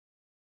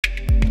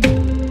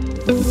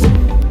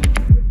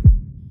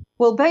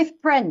Well,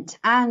 both Brent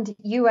and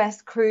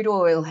US crude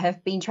oil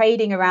have been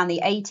trading around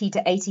the $80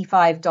 to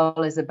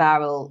 $85 a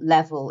barrel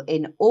level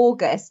in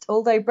August,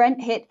 although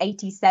Brent hit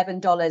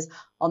 $87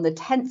 on the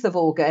 10th of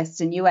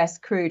August and US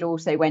crude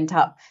also went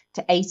up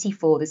to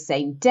 84 the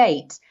same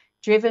date,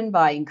 driven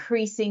by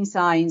increasing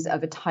signs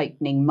of a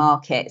tightening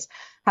market.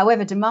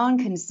 However, demand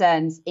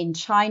concerns in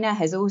China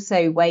has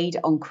also weighed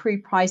on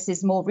crude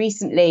prices more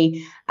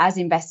recently as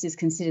investors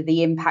consider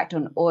the impact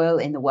on oil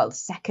in the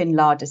world's second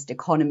largest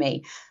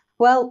economy.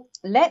 Well,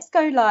 let's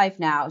go live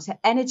now to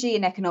energy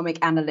and economic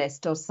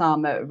analyst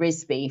Osama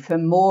Rizvi for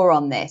more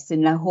on this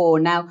in Lahore.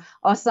 Now,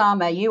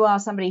 Osama, you are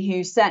somebody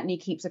who certainly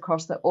keeps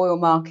across the oil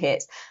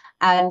market,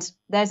 and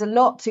there's a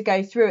lot to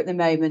go through at the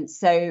moment.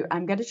 So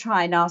I'm going to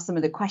try and ask some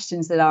of the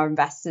questions that our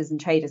investors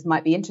and traders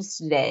might be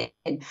interested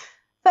in.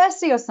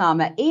 Firstly,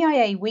 Osama,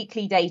 EIA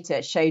weekly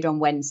data showed on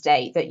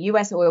Wednesday that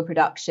US oil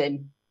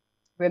production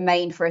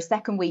remained for a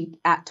second week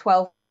at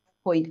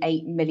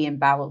 12.8 million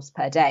barrels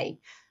per day,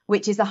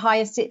 which is the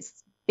highest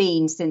it's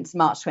been since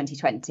March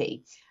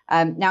 2020.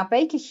 Now,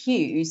 Baker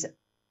Hughes'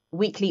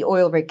 weekly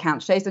oil rig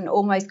count shows an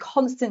almost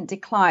constant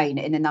decline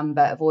in the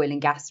number of oil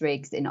and gas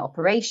rigs in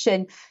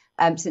operation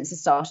since the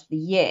start of the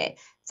year.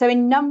 So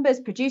in numbers,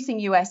 producing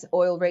US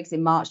oil rigs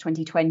in March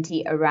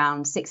 2020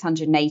 around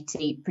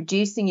 680,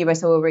 producing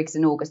US oil rigs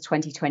in August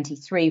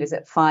 2023 was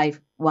at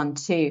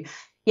 512,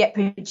 yet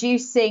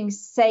producing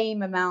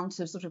same amount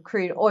of sort of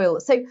crude oil.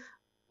 So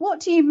what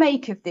do you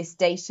make of this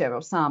data,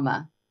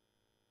 Osama?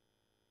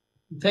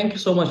 Thank you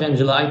so much,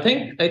 Angela. I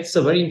think it's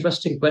a very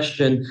interesting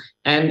question,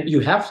 and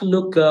you have to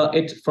look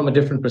it from a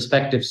different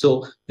perspective.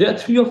 So there are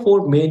 3 or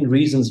 4 main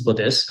reasons for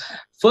this.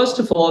 First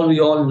of all,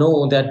 we all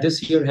know that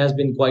this year has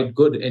been quite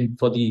good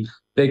for the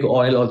big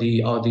oil or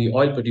the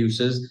oil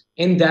producers,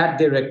 in that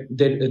they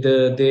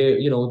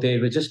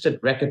registered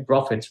record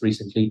profits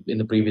recently in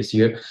the previous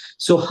year.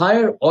 So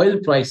higher oil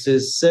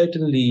prices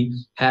certainly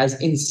has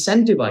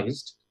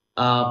incentivized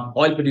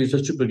oil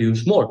producers to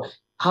produce more.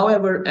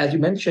 However, as you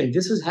mentioned,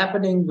 this is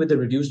happening with the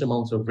reduced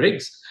amounts of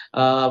rigs,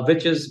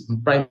 which is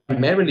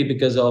primarily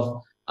because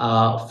of,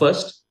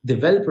 first, the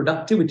well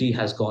productivity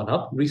has gone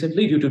up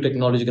recently due to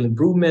technological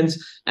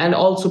improvements, and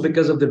also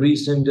because of the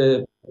recent,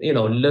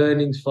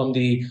 learnings from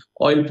the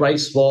oil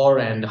price war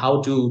and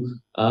how to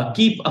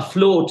keep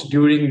afloat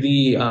during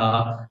the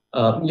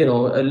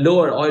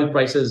lower oil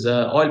prices,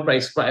 time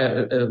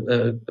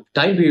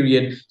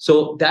period.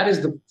 So that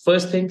is the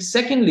first thing.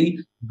 Secondly,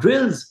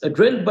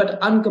 drilled but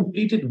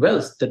uncompleted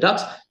wells, the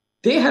DUCs,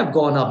 they have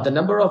gone up. The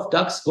number of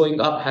DUCs going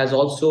up has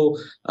also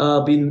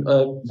been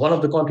one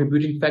of the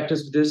contributing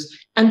factors to this.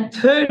 And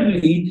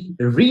thirdly,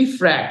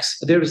 refracs.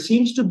 There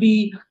seems to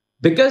be,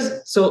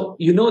 so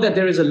you know that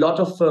there is a lot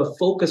of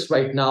focus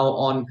right now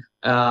on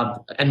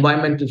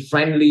environmental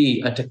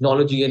friendly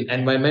technology and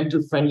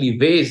environmental friendly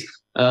ways,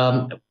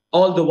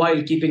 all the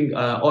while keeping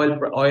oil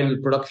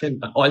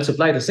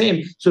supply the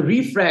same. So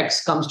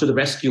refracs comes to the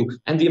rescue,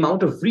 and the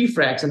amount of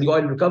refracs and the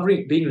oil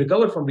being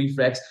recovered from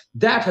refracs,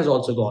 that has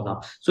also gone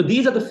up. So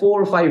these are the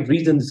 4 or 5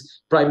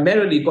 reasons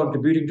primarily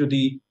contributing to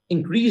the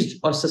increased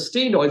or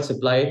sustained oil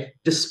supply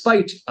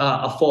despite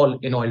a fall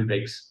in oil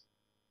rigs.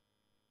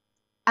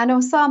 And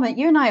Osama,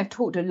 you and I have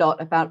talked a lot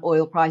about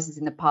oil prices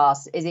in the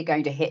past. Is it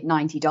going to hit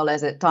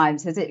 $90 at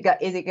times? Is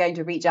it going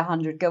to reach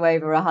 100, go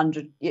over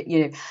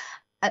 100?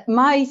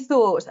 My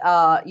thoughts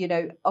are,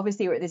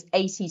 obviously we're at this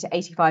 $80 to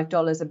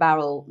 $85 a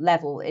barrel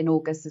level in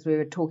August, as we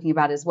were talking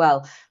about as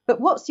well.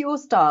 But what's your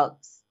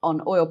stance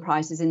on oil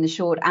prices in the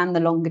short and the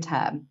longer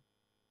term?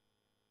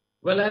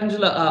 Well,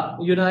 Angela,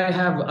 you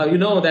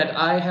know that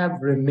I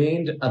have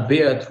remained a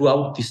bear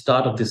throughout the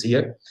start of this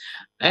year.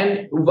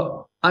 And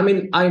I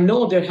mean, I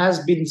know there has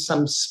been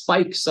some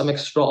spikes, some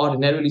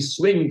extraordinarily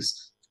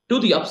swings to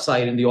the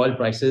upside in the oil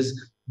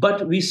prices.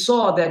 But we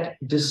saw that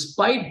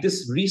despite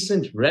this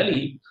recent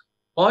rally,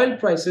 oil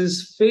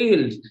prices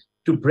failed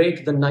to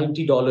break the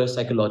 $90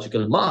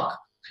 psychological mark.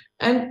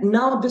 And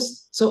now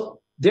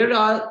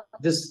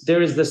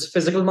there is this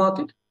physical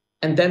market,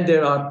 and then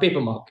there are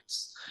paper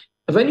markets.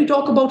 When you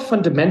talk about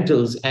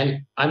fundamentals,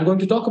 and I'm going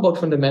to talk about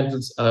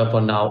fundamentals for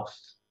now,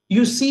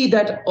 you see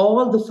that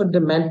all the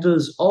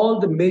fundamentals, all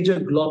the major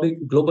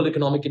global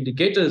economic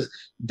indicators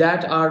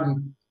that are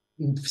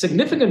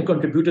significant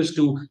contributors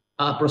to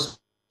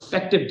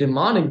prospective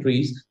demand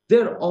increase,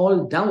 they're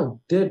all down.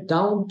 They're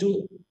down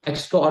to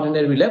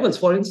extraordinary levels.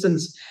 For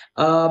instance,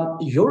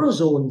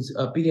 Eurozone's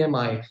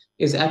PMI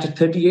is at a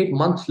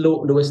 38-month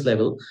lowest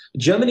level.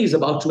 Germany is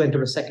about to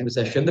enter a second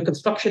recession. The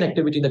construction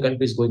activity in the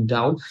country is going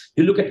down.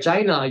 You look at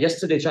China.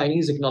 Yesterday,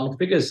 Chinese economic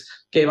figures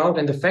came out,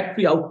 and the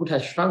factory output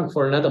has shrunk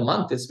for another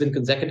month. It's been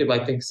consecutive,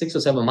 I think, 6 or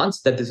 7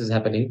 months that this is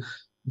happening.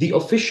 The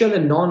official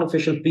and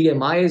non-official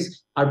PMIs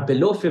are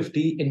below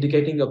 50,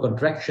 indicating a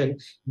contraction.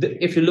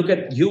 If you look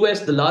at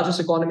US, the largest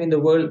economy in the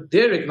world,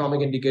 their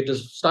economic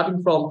indicators,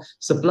 starting from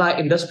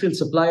industrial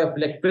supply of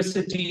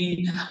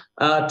electricity,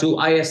 to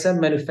ISM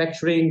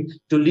manufacturing,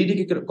 to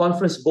leading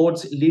conference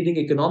boards, leading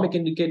economic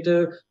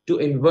indicator, to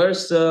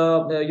inverse,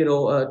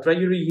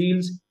 treasury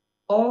yields,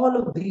 all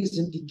of these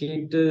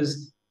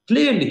indicators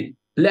clearly,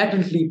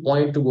 blatantly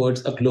point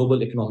towards a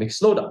global economic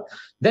slowdown.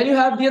 Then you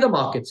have the other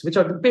markets, which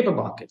are the paper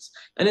markets.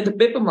 And in the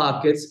paper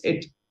markets,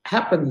 it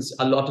happens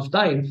a lot of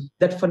time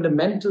that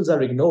fundamentals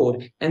are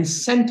ignored and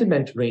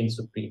sentiment reigns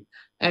supreme.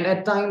 And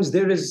at times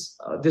there is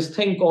this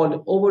thing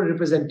called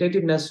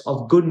over-representativeness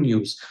of good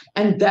news.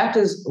 And that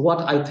is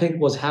what I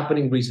think was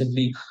happening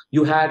recently.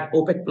 You had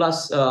OPEC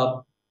Plus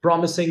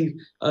promising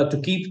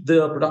to keep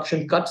the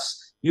production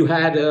cuts. You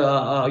had,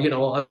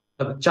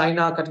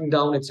 China cutting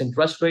down its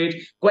interest rate,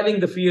 quelling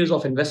the fears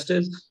of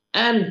investors,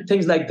 and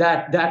things like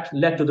that. That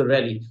led to the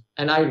rally.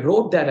 And I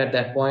wrote that at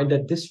that point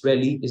that this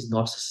rally is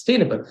not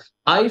sustainable.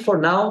 I, for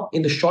now,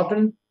 in the short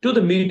run to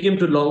the medium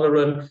to longer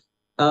run,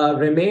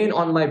 remain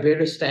on my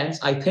bearish stance.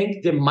 I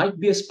think there might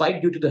be a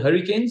spike due to the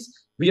hurricanes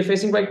we are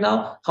facing right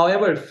now.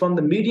 However, from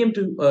the medium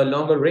to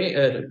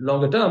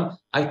longer term,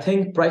 I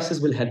think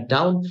prices will head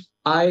down.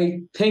 I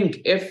think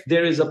if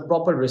there is a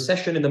proper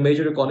recession in the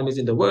major economies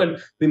in the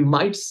world, we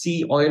might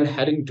see oil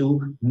heading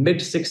to mid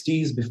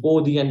 60s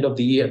before the end of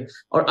the year,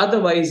 or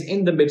otherwise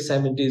in the mid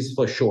 70s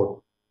for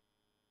sure.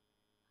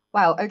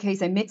 Wow. Okay.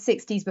 So mid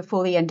 60s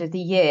before the end of the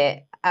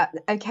year.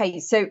 Okay.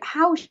 So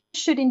how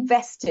should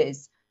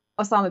investors,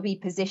 Osama, be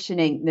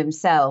positioning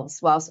themselves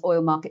whilst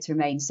oil markets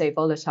remain so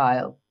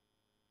volatile?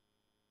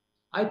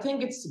 I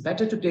think it's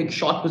better to take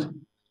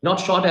not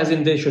short as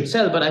in they should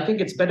sell, but I think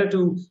it's better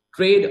to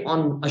trade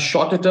on a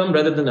shorter term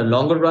rather than a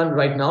longer run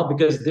right now,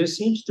 because there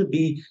seems to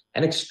be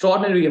an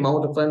extraordinary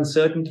amount of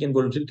uncertainty and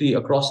volatility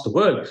across the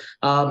world.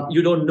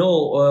 You don't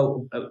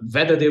know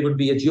whether there would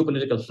be a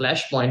geopolitical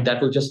flashpoint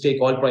that will just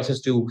take oil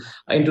prices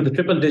into the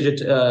triple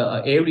digit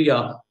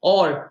area,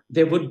 or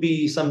there would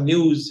be some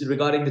news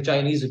regarding the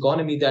Chinese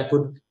economy that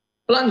would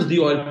plunge the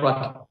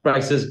oil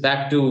prices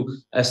back to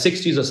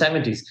 60s or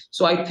 70s.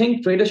 So I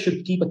think traders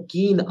should keep a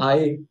keen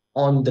eye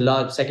on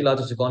the second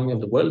largest economy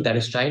of the world, that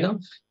is China.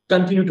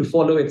 Continue to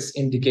follow its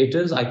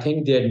indicators. I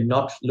think they're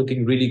not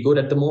looking really good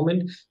at the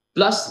moment.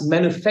 Plus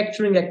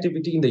manufacturing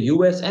activity in the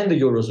US and the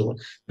Eurozone,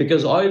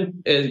 because oil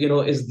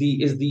is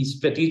the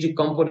strategic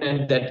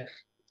component that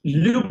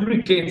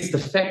lubricates the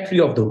factory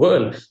of the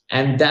world,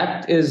 and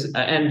that is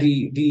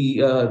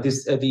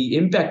the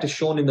impact is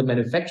shown in the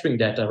manufacturing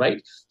data,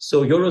 right?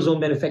 So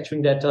Eurozone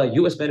manufacturing data,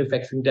 US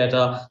manufacturing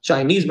data,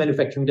 Chinese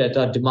manufacturing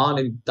data, demand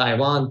in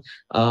Taiwan,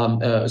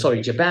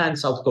 Japan,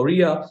 South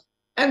Korea,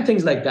 and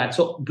things like that.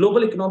 So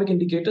global economic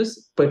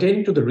indicators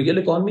pertaining to the real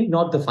economy,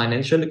 not the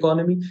financial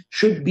economy,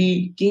 should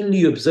be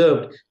keenly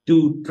observed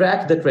to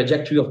track the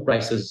trajectory of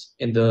prices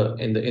in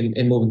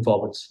moving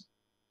forwards.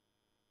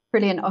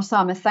 Brilliant,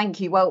 Osama.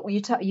 Thank you. Well,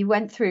 you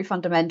went through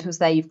fundamentals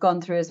there. You've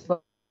gone through as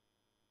well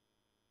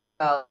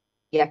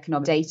the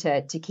economic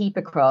data to keep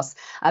across.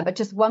 But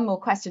just one more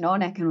question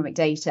on economic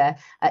data.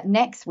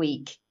 Next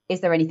week, is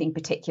there anything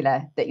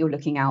particular that you're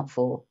looking out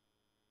for?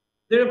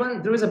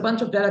 There is a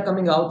bunch of data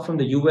coming out from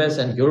the US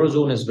and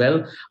Eurozone as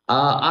well.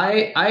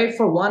 I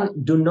for one,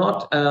 do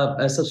not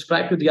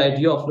subscribe to the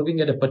idea of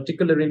looking at a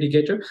particular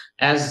indicator.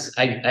 As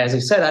I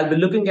said, I'll be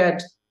looking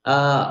at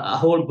a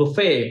whole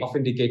buffet of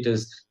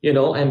indicators,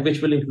 and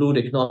which will include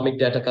economic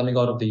data coming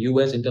out of the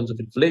US in terms of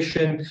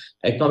inflation,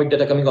 economic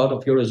data coming out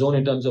of Eurozone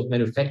in terms of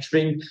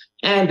manufacturing,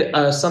 and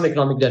some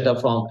economic data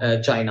from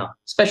China,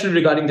 especially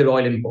regarding their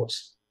oil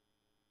imports.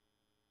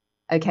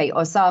 Okay,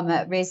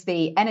 Osama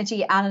Rizvi,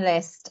 energy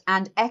analyst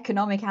and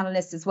economic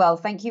analyst as well.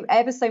 Thank you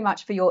ever so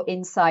much for your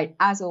insight.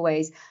 As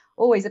always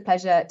a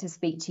pleasure to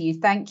speak to you.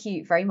 Thank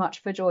you very much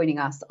for joining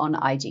us on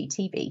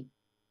IGTV.